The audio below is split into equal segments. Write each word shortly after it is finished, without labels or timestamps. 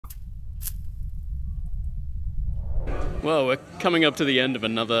Well, we're coming up to the end of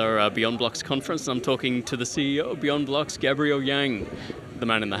another Beyond Blocks conference. I'm talking to the CEO of Beyond Blocks, Gabriel Yang, the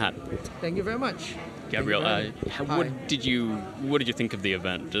man in the hat. Thank you very much. Gabriel, what did you think of the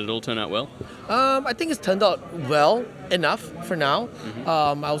event? Did it all turn out well? I think it's turned out well enough for now.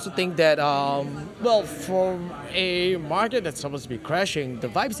 I also think that, well, from a market that's supposed to be crashing, the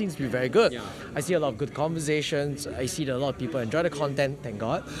vibe seems to be very good. Yeah. I see a lot of good conversations. I see that a lot of people enjoy the content, thank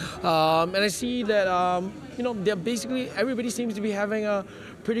God. And I see that, they're basically, everybody seems to be having a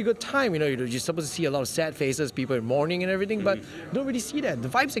pretty good time. You're supposed to see a lot of sad faces, people in mourning and everything, but you don't really see that. The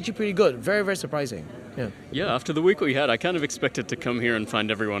vibe's actually pretty good. Very, very surprising. Yeah, after the week we had, I kind of expected to come here and find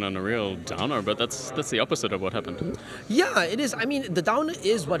everyone on a real downer, but that's the opposite of what happened. Yeah, it is. I mean, the downer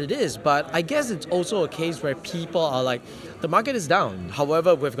is what it is, but I guess it's also a case where people are like, the market is down.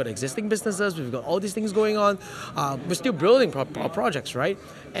 However, we've got existing businesses, we've got all these things going on. We're still building our projects, right?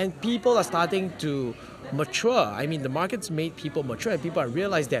 And people are starting to mature. I mean, the market's made people mature, and people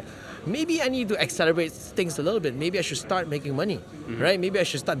realize that maybe I need to accelerate things a little bit. Maybe I should start making money, right? Maybe I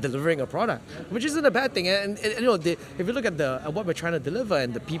should start delivering a product, which isn't a bad thing. And if you look at what we're trying to deliver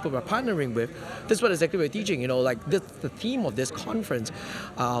and the people we're partnering with, this is what exactly we're teaching. The theme of this conference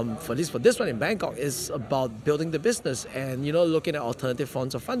for this one in Bangkok is about building the business and looking at alternative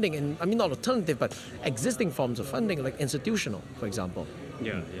forms of funding. And I mean not alternative, but existing forms of funding, like institutional, for example.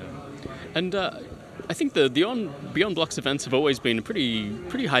 Yeah. And I think the Beyond Blocks events have always been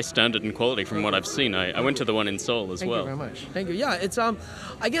pretty high standard and quality from what I've seen. I went to the one in Seoul as well. Thank you very much. Thank you. Yeah, it's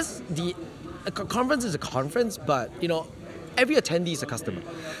I guess a conference is a conference, but every attendee is a customer,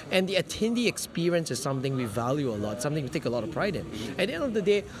 and the attendee experience is something we value a lot, something we take a lot of pride in. At the end of the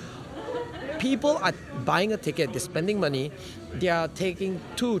day, people are buying a ticket, they're spending money, they are taking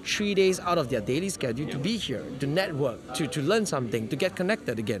 2-3 days out of their daily schedule to be here, to network, to learn something, to get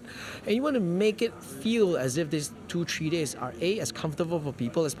connected again. And you want to make it feel as if these 2-3 days are as comfortable for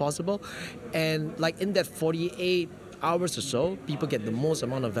people as possible. And like in that 48 hours or so, people get the most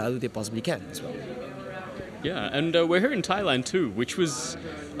amount of value they possibly can as well. Yeah, and we're here in Thailand too, which was,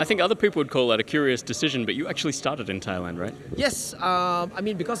 I think other people would call that a curious decision, but you actually started in Thailand, right? Yes, I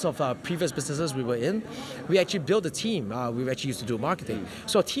mean, because of previous businesses we were in, we actually built a team. We actually used to do marketing.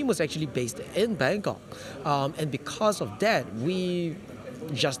 So our team was actually based in Bangkok. And because of that, we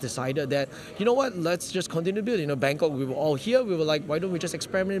just decided that, let's just continue building. Bangkok, we were all here. We were like, why don't we just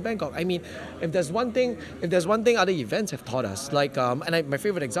experiment in Bangkok? I mean, if there's one thing other events have taught us, like, my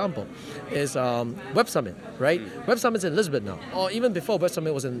favorite example is Web Summit, right? Web Summit's in Lisbon now, or even before Web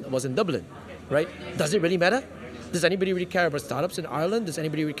Summit was in Dublin, right? Does it really matter? Does anybody really care about startups in Ireland? Does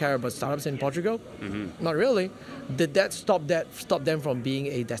anybody really care about startups in Portugal? Not really. Did that stop them from being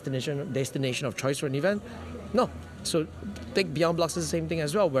a destination of choice for an event? No. So I think Beyond Blocks is the same thing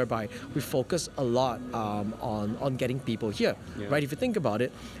as well, whereby we focus a lot on getting people here, right? If you think about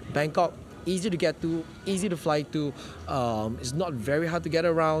it, Bangkok, easy to get to, easy to fly to, it's not very hard to get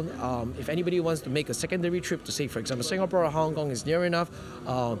around. If anybody wants to make a secondary trip to, say, for example, Singapore or Hong Kong is near enough,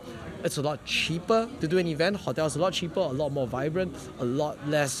 it's a lot cheaper to do an event. Hotels a lot cheaper, a lot more vibrant, a lot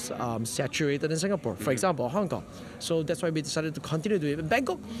less saturated in Singapore, for example, or Hong Kong. So that's why we decided to continue to do it.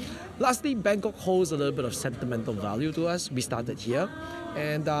 Bangkok, lastly, Bangkok holds a little bit of sentimental value to us. We started here,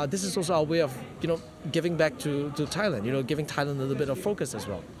 and this is also our way of, giving back to Thailand. Giving Thailand a little bit of focus as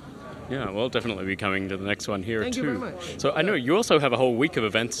well. Yeah, we'll definitely be coming to the next one here Thank too. you very much. So I know you also have a whole week of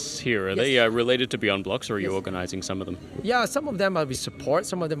events here. Are they related to Beyond Blocks, or are you organizing some of them? Yeah, some of them we support.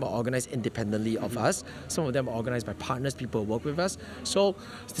 Some of them are organized independently of us. Some of them are organized by partners, people who work with us. So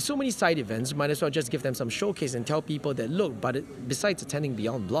there's so many side events. Might as well just give them some showcase and tell people that, look, besides attending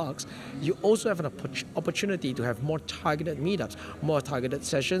Beyond Blocks, you also have an opportunity to have more targeted meetups, more targeted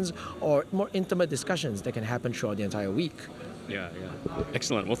sessions, or more intimate discussions that can happen throughout the entire week. Yeah.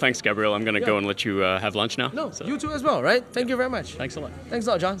 Excellent. Well, thanks, Gabriel. I'm going to go and let you have lunch now. No, you too as well, right? Thank you very much. Thanks a lot. Thanks a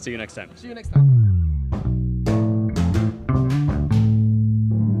lot, John. See you next time. See you next time.